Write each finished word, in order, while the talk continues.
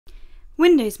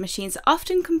Windows machines are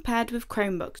often compared with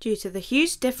Chromebooks due to the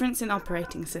huge difference in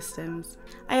operating systems.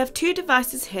 I have two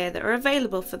devices here that are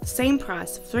available for the same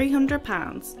price of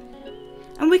 £300,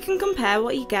 and we can compare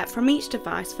what you get from each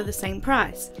device for the same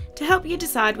price to help you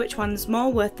decide which one is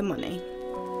more worth the money.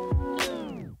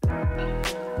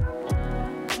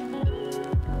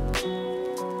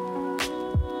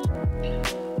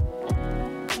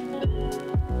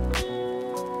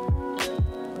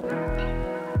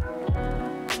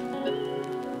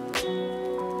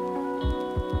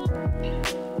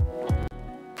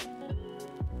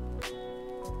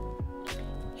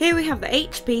 Here we have the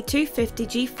HP 250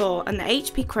 G4 and the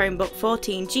HP Chromebook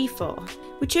 14 G4.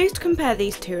 We chose to compare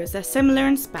these two as they're similar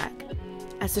in spec,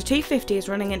 as the 250 is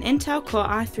running an Intel Core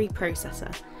i3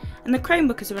 processor and the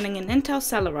Chromebook is running an Intel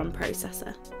Celeron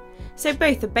processor. So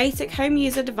both are basic home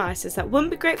user devices that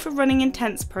wouldn't be great for running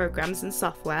intense programs and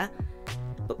software,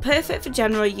 but perfect for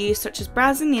general use such as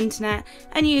browsing the internet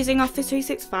and using Office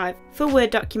 365 for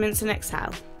Word documents and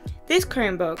Excel. This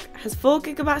Chromebook has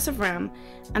 4GB of RAM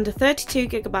and a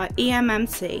 32GB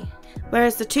eMMC,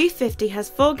 whereas the 250 has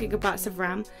 4GB of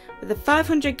RAM with a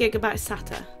 500GB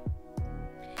SATA.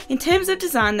 In terms of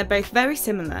design, they're both very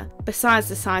similar, besides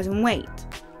the size and weight.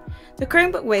 The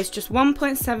Chromebook weighs just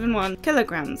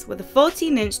 1.71kg with a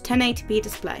 14-inch 1080p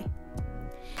display.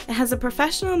 It has a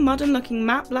professional modern looking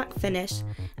matte black finish,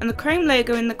 and the Chrome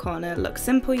logo in the corner looks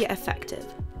simple yet effective.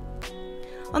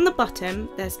 On the bottom,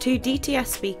 there's two DTS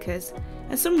speakers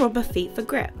and some rubber feet for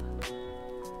grip.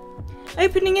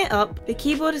 Opening it up, the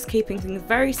keyboard is keeping things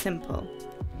very simple.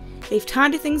 They've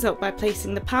tidied things up by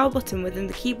placing the power button within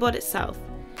the keyboard itself,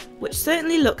 which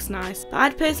certainly looks nice, but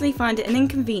I'd personally find it an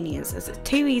inconvenience as it's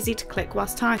too easy to click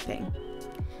whilst typing.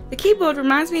 The keyboard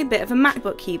reminds me a bit of a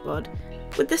MacBook keyboard,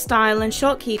 with the style and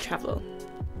short key travel.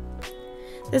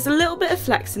 There's a little bit of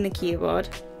flex in the keyboard,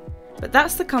 but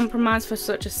that's the compromise for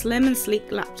such a slim and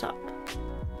sleek laptop.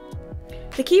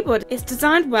 The keyboard is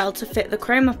designed well to fit the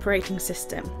Chrome operating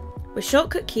system, with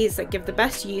shortcut keys that give the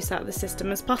best use out of the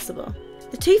system as possible.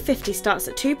 The 250 starts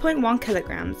at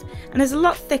 2.1kg and is a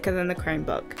lot thicker than the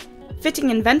Chromebook,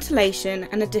 fitting in ventilation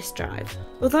and a disk drive.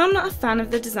 Although I'm not a fan of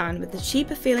the design with the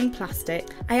cheaper feeling plastic,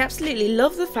 I absolutely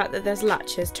love the fact that there's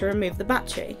latches to remove the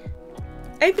battery.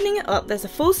 Opening it up, there's a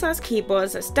full-size keyboard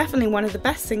that's definitely one of the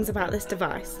best things about this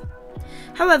device.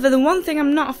 However, the one thing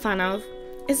I'm not a fan of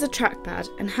is the trackpad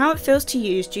and how it feels to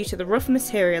use due to the rough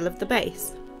material of the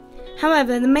base.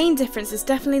 However, the main difference is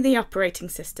definitely the operating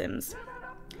systems.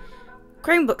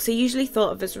 Chromebooks are usually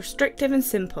thought of as restrictive and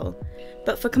simple,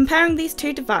 but for comparing these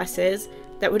two devices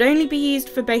that would only be used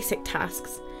for basic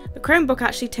tasks, the Chromebook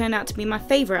actually turned out to be my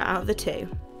favourite out of the two.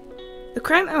 The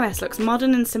Chrome OS looks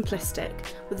modern and simplistic,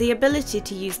 with the ability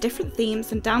to use different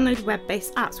themes and download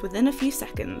web-based apps within a few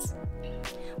seconds.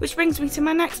 Which brings me to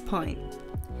my next point.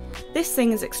 This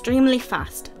thing is extremely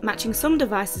fast, matching some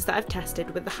devices that I've tested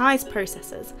with the highest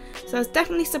processors, so I was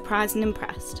definitely surprised and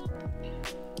impressed.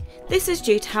 This is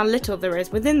due to how little there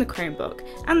is within the Chromebook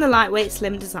and the lightweight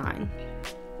slim design.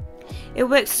 It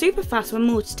works super fast when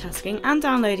multitasking and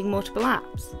downloading multiple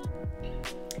apps.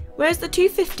 Whereas the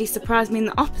 250 surprised me in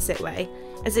the opposite way,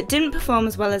 as it didn't perform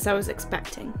as well as I was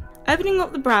expecting. Opening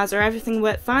up the browser, everything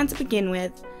worked fine to begin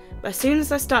with, but as soon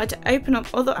as I started to open up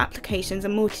other applications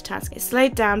and multitask, it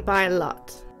slowed down by a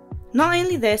lot. Not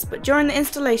only this, but during the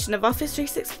installation of Office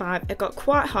 365, it got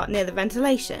quite hot near the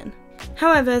ventilation.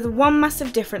 However, the one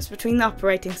massive difference between the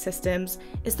operating systems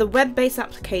is the web-based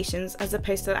applications as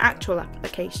opposed to the actual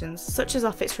applications, such as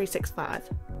Office 365.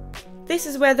 This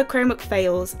is where the Chromebook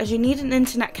fails, as you need an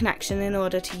internet connection in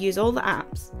order to use all the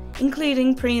apps,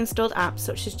 including pre-installed apps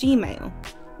such as Gmail.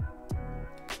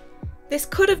 This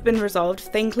could have been resolved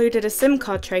if they included a SIM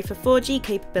card tray for 4G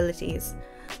capabilities,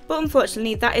 but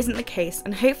unfortunately that isn't the case,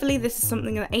 and hopefully this is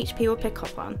something that HP will pick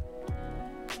up on.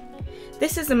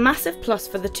 This is a massive plus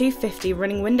for the 250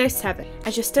 running Windows 7,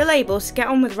 as you're still able to get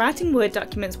on with writing Word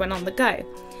documents when on the go,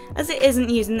 as it isn't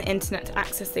using the internet to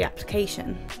access the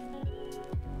application.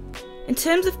 In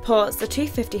terms of ports, the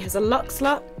 250 has a lock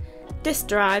slot, disk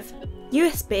drive,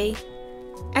 USB,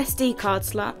 SD card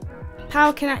slot,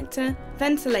 power connector,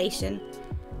 ventilation,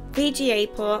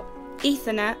 VGA port,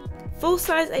 Ethernet,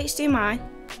 full-size HDMI,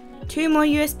 2 more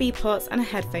USB ports and a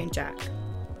headphone jack.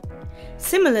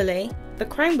 Similarly, the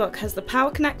Chromebook has the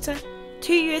power connector,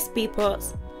 2 USB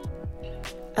ports,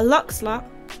 a lock slot,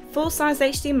 full-size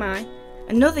HDMI,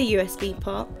 another USB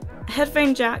port, a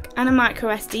headphone jack and a micro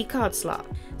SD card slot.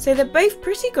 So they're both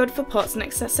pretty good for ports and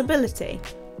accessibility,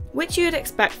 which you would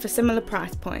expect for similar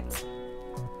price points.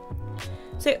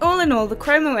 So all in all, the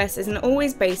Chrome OS isn't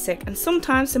always basic and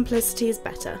sometimes simplicity is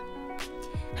better.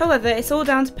 However, it's all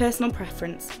down to personal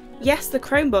preference. Yes, the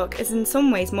Chromebook is in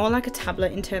some ways more like a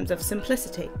tablet in terms of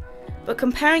simplicity, but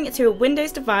comparing it to a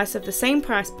Windows device of the same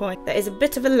price point, that is a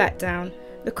bit of a letdown.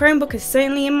 The Chromebook is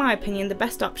certainly, in my opinion, the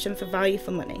best option for value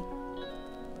for money.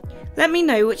 Let me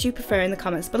know what you prefer in the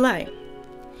comments below.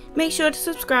 Make sure to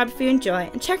subscribe if you enjoy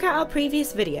and check out our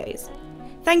previous videos.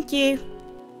 Thank you!